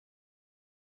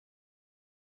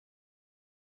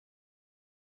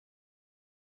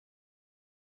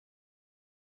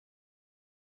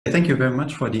Thank you very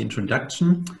much for the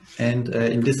introduction. And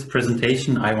in this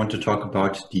presentation, I want to talk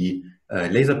about the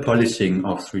laser polishing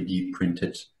of 3D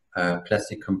printed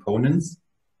plastic components.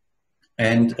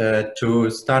 And to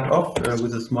start off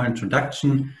with a small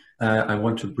introduction, I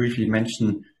want to briefly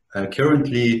mention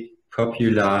currently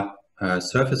popular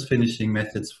surface finishing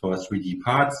methods for 3D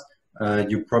parts.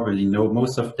 You probably know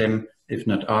most of them, if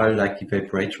not all, like the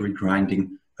vibratory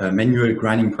grinding. Manual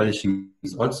grinding polishing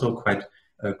is also quite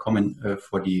common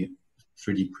for the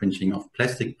 3D printing of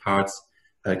plastic parts.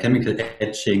 Chemical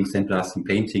etching, sandblasting,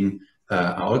 painting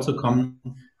are also common.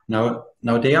 Now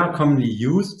they are commonly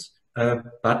used,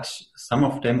 but some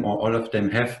of them or all of them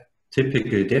have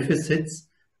typical deficits.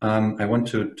 I want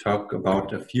to talk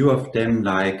about a few of them,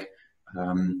 like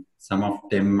some of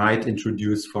them might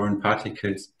introduce foreign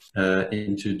particles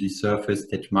into the surface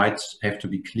that might have to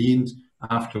be cleaned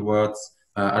afterwards.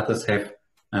 Others have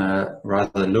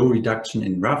rather low reduction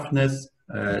in roughness,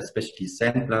 especially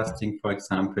sandblasting, for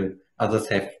example. Others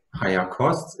have higher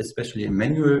costs, especially in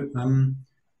manual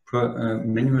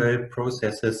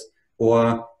processes,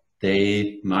 or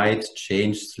they might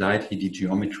change slightly the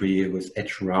geometry with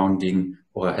edge rounding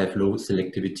or have low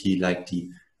selectivity like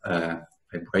the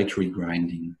vibratory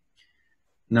grinding.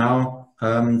 Now,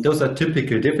 those are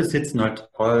typical deficits. Not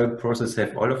all processes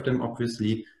have all of them,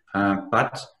 obviously,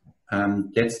 but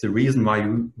that's the reason why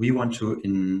we want to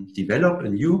develop a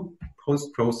new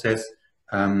post-process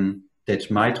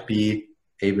that might be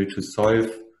able to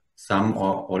solve some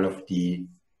or all of the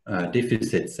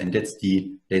deficits, and that's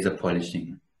the laser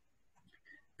polishing.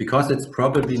 Because it's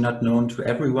probably not known to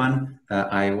everyone,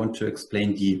 I want to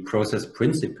explain the process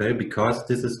principle, because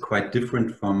this is quite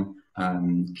different from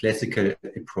classical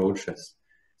approaches.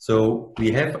 So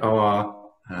we have our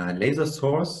laser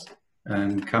source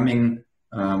coming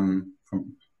from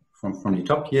the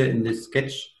top here in this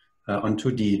sketch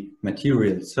onto the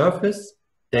material surface.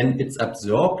 Then it's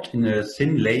absorbed in a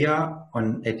thin layer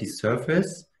at the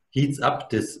surface, heats up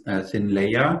this thin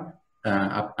layer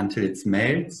up until it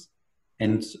melts.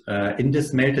 And in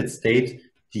this melted state,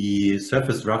 the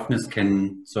surface roughness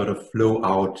can sort of flow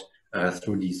out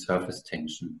through the surface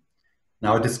tension.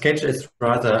 Now, the sketch is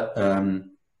rather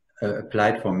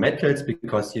applied for metals,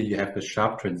 because here you have a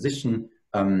sharp transition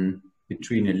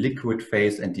between a liquid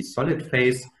phase and the solid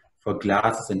phase. For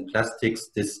glasses and plastics,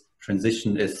 this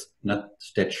transition is not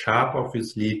that sharp,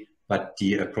 obviously, but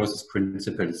the process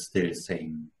principle is still the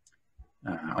same.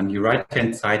 On the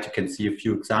right-hand side, you can see a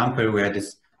few examples where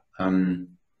this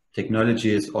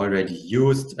technology is already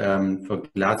used for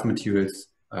glass materials,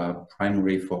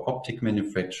 primarily for optic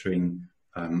manufacturing.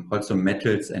 Also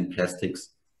metals and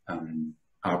plastics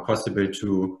are possible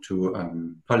to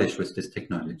polish with this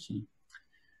technology.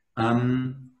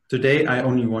 Today I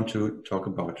only want to talk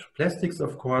about plastics,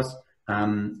 of course,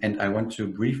 and I want to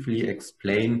briefly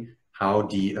explain how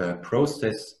the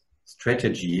process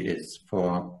strategy is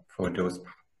for those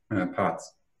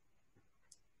parts.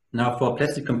 Now, for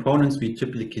plastic components, we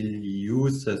typically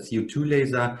use a CO2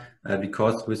 laser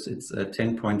because with its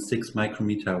 10.6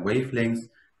 micrometer wavelength,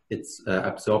 it's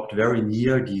absorbed very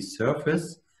near the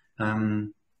surface.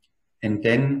 And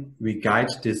then we guide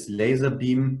this laser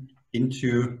beam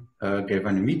into a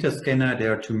galvanometer scanner.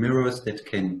 There are two mirrors that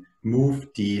can move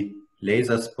the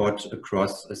laser spot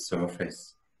across a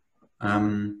surface.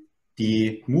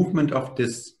 The movement of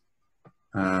this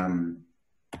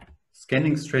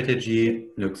scanning strategy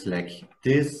looks like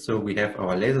this. So we have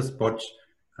our laser spot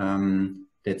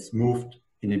that's moved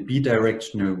in a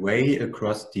bidirectional way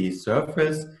across the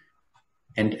surface,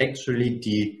 and actually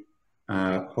the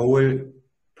whole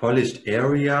polished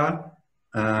area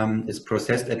is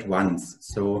processed at once.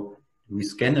 So we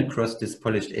scan across this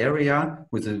polished area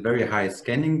with a very high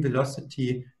scanning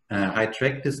velocity, high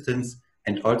track distance,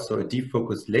 and also a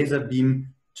defocused laser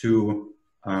beam to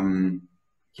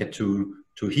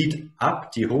heat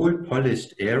up the whole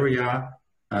polished area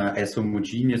as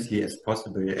homogeneously as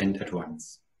possible and at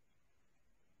once.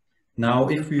 Now,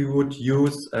 if we would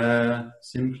use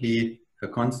simply a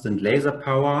constant laser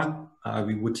power,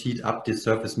 we would heat up the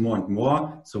surface more and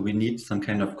more. So we need some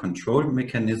kind of control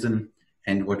mechanism.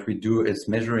 And what we do is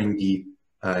measuring the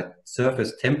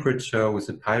surface temperature with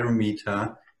a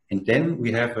pyrometer. And then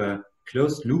we have a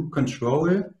closed loop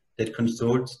control that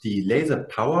controls the laser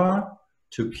power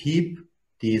to keep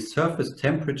the surface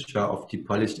temperature of the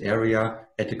polished area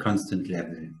at a constant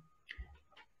level.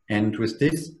 And with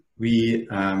this, we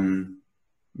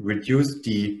reduce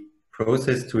the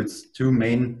process to its two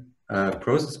main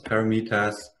process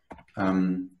parameters,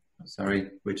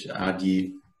 which are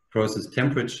the process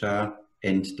temperature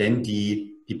and then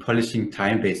the polishing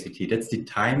time, basically. That's the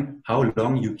time, how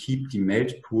long you keep the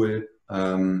melt pool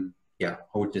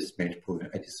hold this melt pool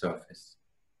at the surface.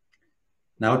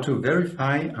 Now, to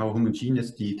verify how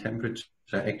homogeneous the temperature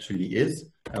actually is,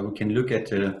 we can look at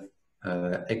the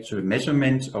actual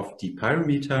measurement of the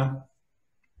pyrometer.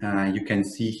 You can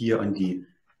see here on the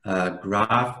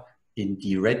graph in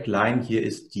the red line here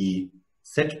is the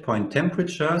set point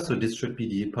temperature. So this should be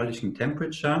the polishing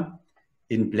temperature.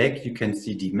 In black, you can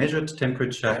see the measured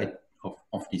temperature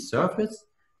of the surface.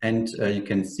 And you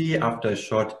can see after a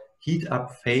short heat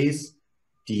up phase,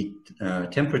 the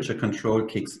temperature control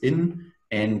kicks in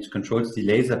and controls the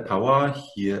laser power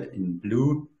here in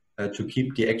blue to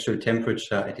keep the actual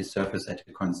temperature at the surface at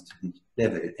a constant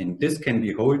level. And this can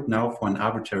be held now for an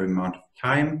arbitrary amount of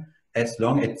time as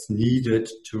long as it's needed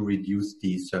to reduce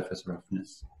the surface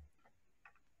roughness.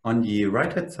 On the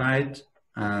right hand side,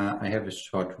 I have a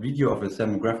short video of a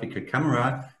thermographical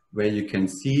camera where you can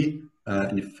see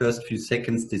in the first few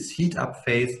seconds this heat up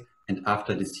phase, and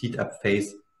after this heat up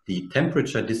phase, the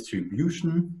temperature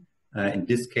distribution, in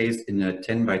this case in a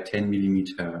 10 by 10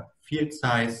 millimeter field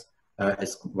size,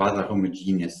 is rather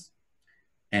homogeneous.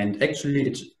 And actually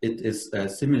it is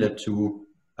similar to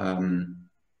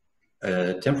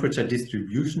temperature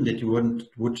distribution that you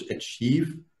would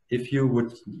achieve if you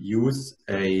would use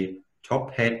a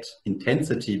top hat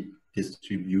intensity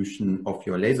distribution of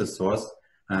your laser source,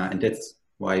 and that's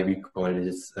why we call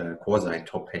this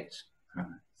quasi-top-hat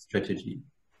strategy.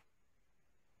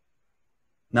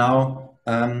 Now,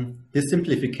 this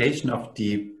simplification of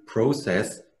the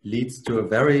process leads to a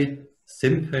very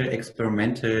simple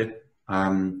experimental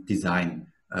design,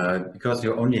 because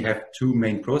you only have two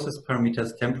main process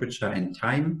parameters, temperature and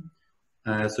time.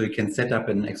 So you can set up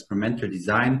an experimental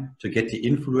design to get the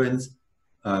influence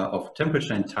of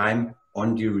temperature and time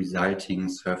on the resulting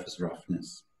surface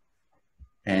roughness.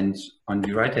 And on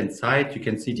the right hand side, you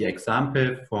can see the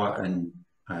example for an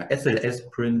SLS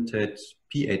printed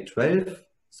PA12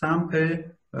 sample.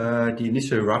 The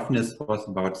initial roughness was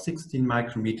about 16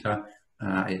 micrometer.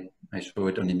 I show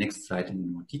it on the next slide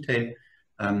in more detail.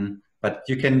 But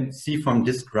you can see from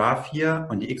this graph here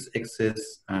on the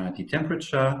x-axis the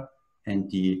temperature, and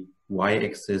the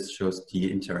y-axis shows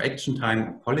the interaction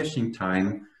time, polishing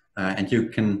time, and you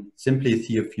can simply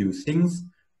see a few things.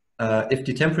 If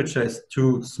the temperature is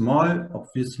too small,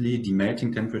 obviously the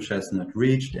melting temperature is not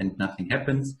reached and nothing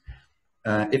happens.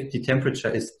 If the temperature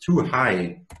is too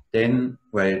high, then,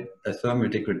 well, a thermal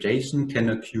degradation can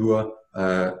occur.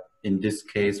 In this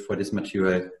case, for this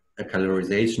material, a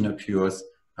colorization occurs.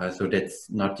 So that's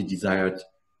not the desired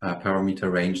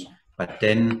parameter range. But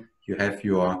then you have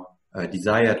your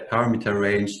desired parameter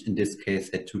range, in this case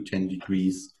at 210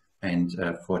 degrees, and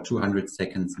for 200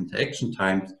 seconds interaction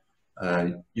time,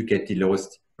 you get the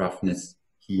lowest roughness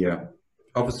here.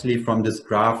 Obviously, from this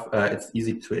graph, it's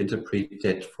easy to interpret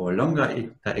that for longer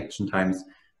interaction times,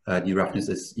 the roughness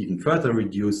is even further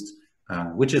reduced,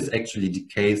 which is actually the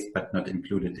case, but not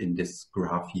included in this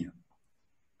graph here.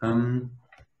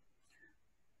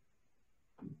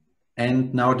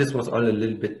 And now this was all a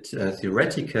little bit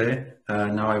theoretical.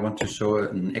 Now I want to show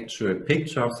an actual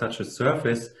picture of such a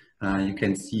surface. You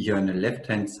can see here on the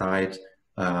left-hand side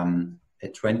a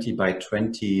 20 by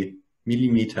 20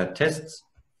 millimeter test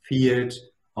field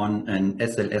on an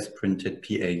SLS printed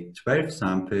PA12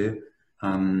 sample.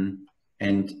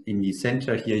 And in the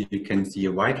center here, you can see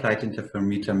a white light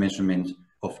interferometer measurement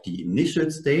of the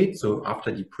initial state. So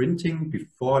after the printing,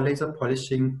 before laser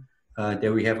polishing,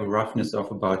 there we have a roughness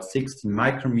of about 16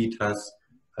 micrometers,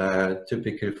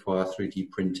 typical for 3D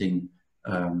printing.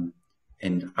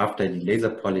 And after the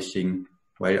laser polishing,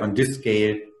 well, on this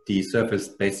scale, the surface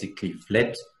basically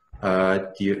flat.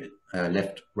 The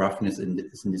left roughness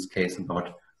is in this case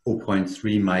about 0.3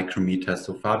 micrometers,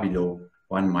 so far below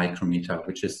 1 micrometer,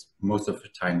 which is most of the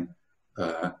time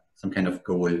some kind of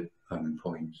goal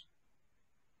point.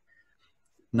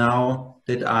 Now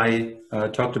that I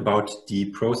talked about the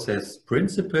process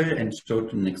principle and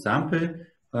showed an example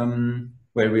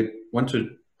where we want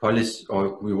to polish,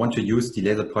 or we want to use the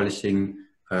laser polishing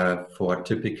for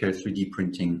typical 3D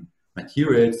printing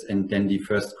materials, and then the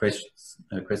first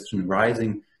question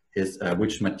rising is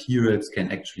which materials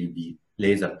can actually be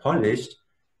laser polished.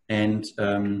 And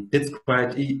it's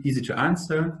quite easy to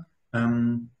answer.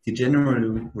 The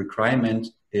general requirement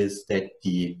is that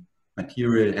the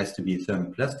material has to be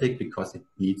thermoplastic because it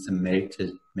needs a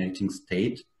melting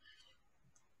state.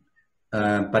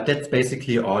 But that's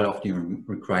basically all of the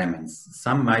requirements.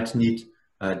 Some might need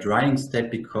a drying step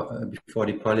before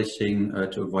the polishing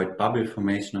to avoid bubble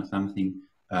formation or something.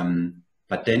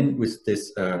 But then with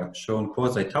this shown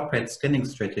quasi-top-hat scanning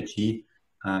strategy,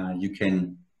 you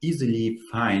can easily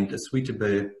find a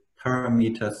suitable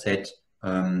parameter set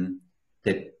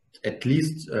that at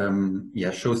least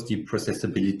shows the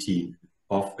processability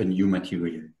of a new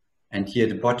material. And here at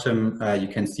the bottom, you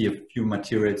can see a few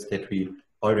materials that we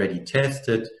already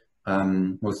tested.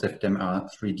 Most of them are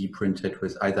 3D printed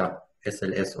with either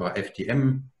SLS or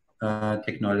FDM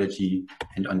technology.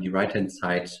 And on the right-hand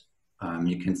side,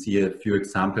 you can see a few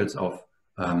examples of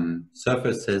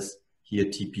surfaces. Here,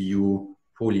 TPU,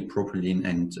 polypropylene,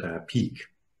 and PEEK.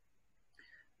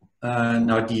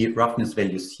 Now, the roughness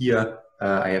values here,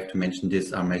 I have to mention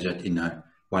this, are measured in a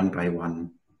 1 by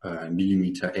 1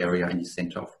 millimeter area in the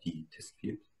center of the test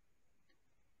field.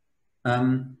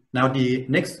 Now, the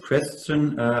next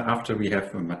question after we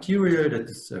have a material that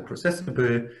is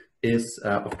processable is,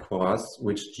 of course,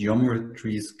 which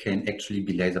geometries can actually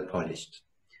be laser polished.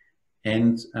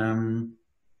 And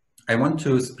I want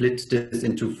to split this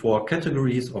into 4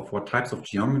 categories or 4 types of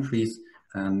geometries,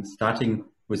 starting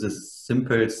with a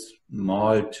simple,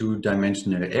 small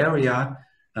 2-dimensional area.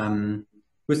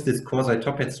 With this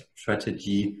quasi-top-hat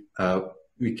strategy,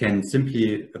 we can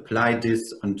simply apply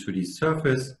this onto the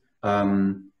surface,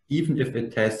 even if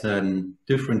it has a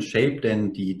different shape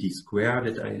than the square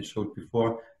that I showed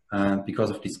before. Because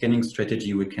of the scanning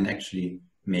strategy, we can actually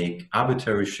make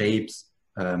arbitrary shapes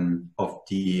of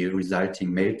the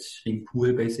resulting melting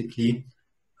pool, basically.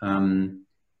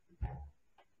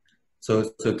 So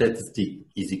that's the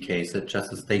easy case,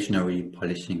 just a stationary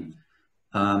polishing.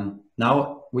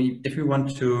 Now, if we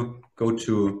want to go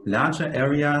to larger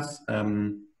areas,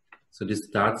 so this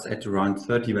starts at around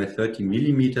 30 by 30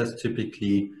 millimeters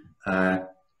typically,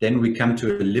 then we come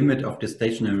to a limit of the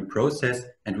stationary process,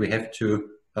 and we have to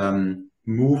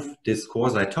move this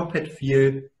quasi-top-hat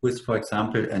field with, for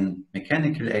example, a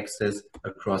mechanical axis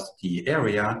across the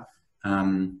area.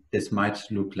 This might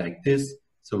look like this.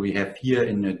 So we have here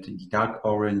in the dark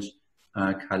orange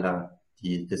color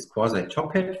this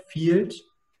quasi-top-hat field,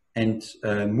 and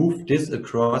move this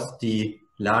across the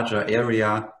larger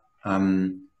area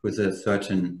with a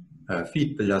certain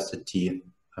feed velocity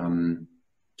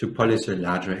to polish a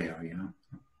larger area.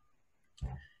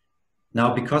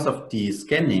 Now, because of the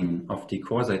scanning of the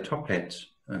quasi-top-hat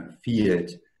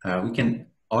field, we can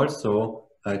also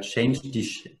change the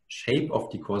shape of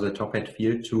the quasi-top-hat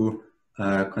field to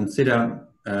consider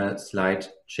slight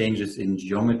changes in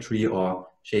geometry or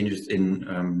changes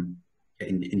in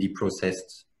the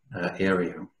processed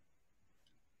area.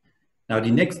 Now,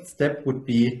 the next step would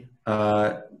be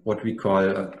what we call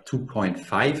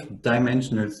 2.5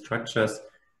 dimensional structures.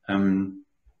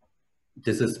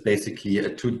 This is basically a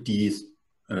 2D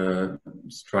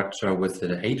structure with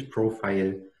a height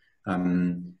profile.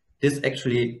 This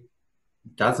actually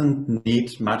doesn't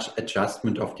need much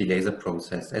adjustment of the laser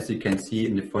process. As you can see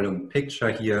in the following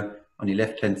picture here on the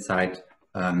left-hand side,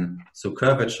 so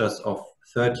curvatures of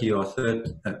 20 or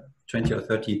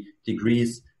 30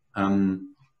 degrees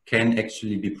can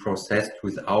actually be processed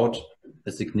without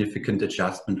a significant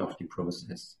adjustment of the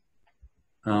process.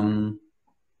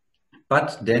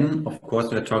 But then, of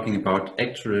course, we're talking about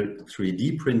actual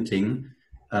 3D printing.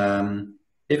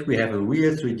 If we have a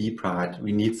real 3D part,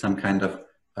 we need some kind of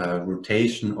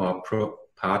rotation or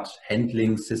part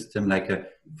handling system, like a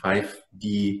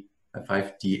 5D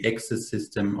axis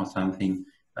system or something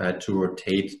to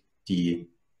rotate the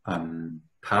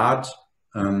part.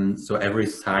 So every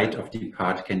side of the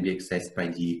part can be accessed by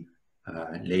the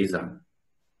laser.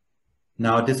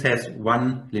 Now, this has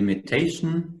one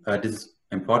limitation. This is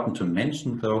important to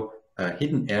mention, though.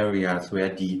 Hidden areas where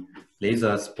the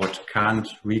laser spot can't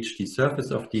reach the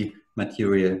surface of the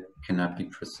material cannot be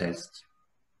processed.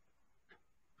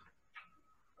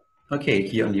 Okay,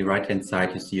 here on the right-hand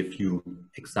side, you see a few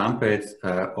examples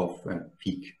of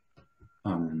PEEK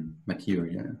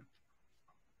material.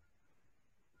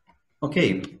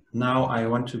 Okay, now I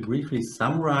want to briefly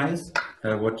summarize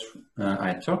what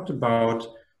I talked about.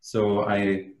 So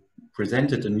I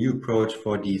presented a new approach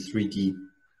for the 3D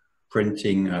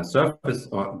printing surface,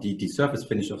 or the surface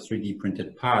finish of 3D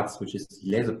printed parts, which is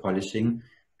laser polishing.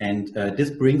 And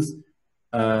this brings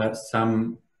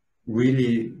some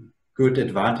really good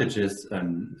advantages.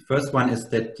 First one is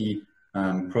that the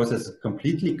process is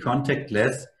completely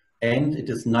contactless and it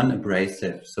is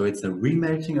non-abrasive. So it's a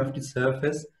remelting of the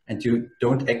surface and you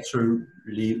don't actually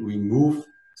remove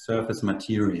surface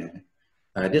material.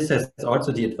 This has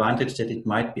also the advantage that it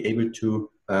might be able to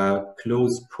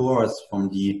close pores from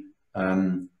the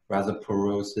rather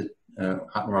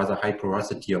high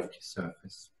porosity of the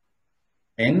surface.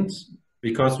 And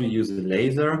because we use a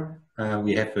laser,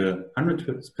 we have a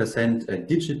 100%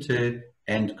 digital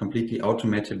and completely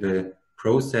automatable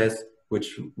process,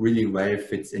 which really well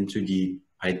fits into the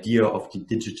idea of the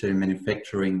digital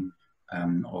manufacturing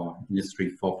or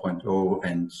Industry 4.0,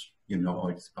 and you know all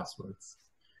these buzzwords.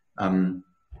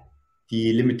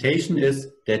 The limitation is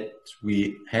that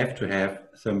we have to have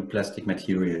thermoplastic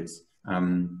materials,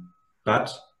 but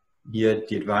here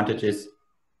the advantage is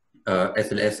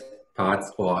SLS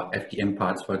parts or FDM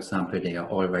parts, for example, they are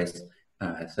always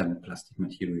thermoplastic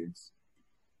materials.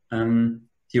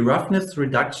 The roughness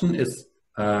reduction is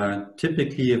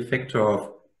typically a factor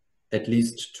of at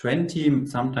least 20,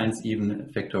 sometimes even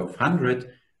a factor of 100.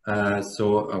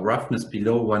 So a roughness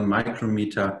below 1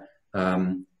 micrometer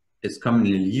is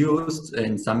commonly used,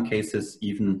 in some cases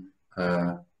even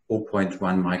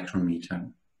 0.1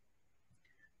 micrometer.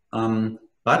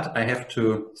 But I have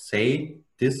to say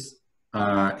this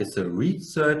is a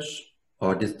research,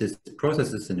 or this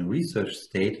process is in a research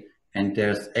state, and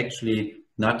there's actually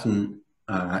not an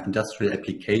industrial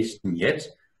application yet,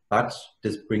 but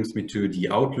this brings me to the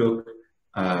outlook.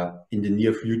 In the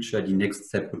near future, the next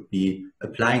step would be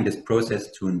applying this process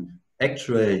to an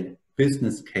actual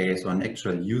business case or an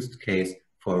actual use case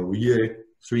for a real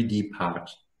 3D part.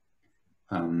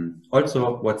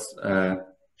 Also, what's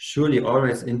surely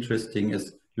always interesting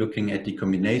is looking at the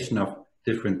combination of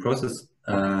different processes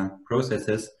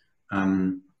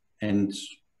and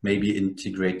maybe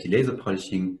integrate the laser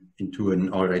polishing into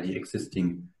an already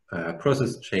existing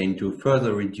process chain to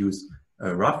further reduce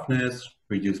roughness,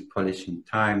 reduce polishing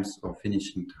times or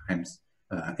finishing times,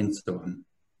 and so on.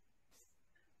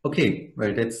 Okay,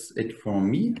 well, that's it for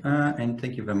me, and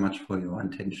thank you very much for your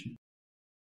attention.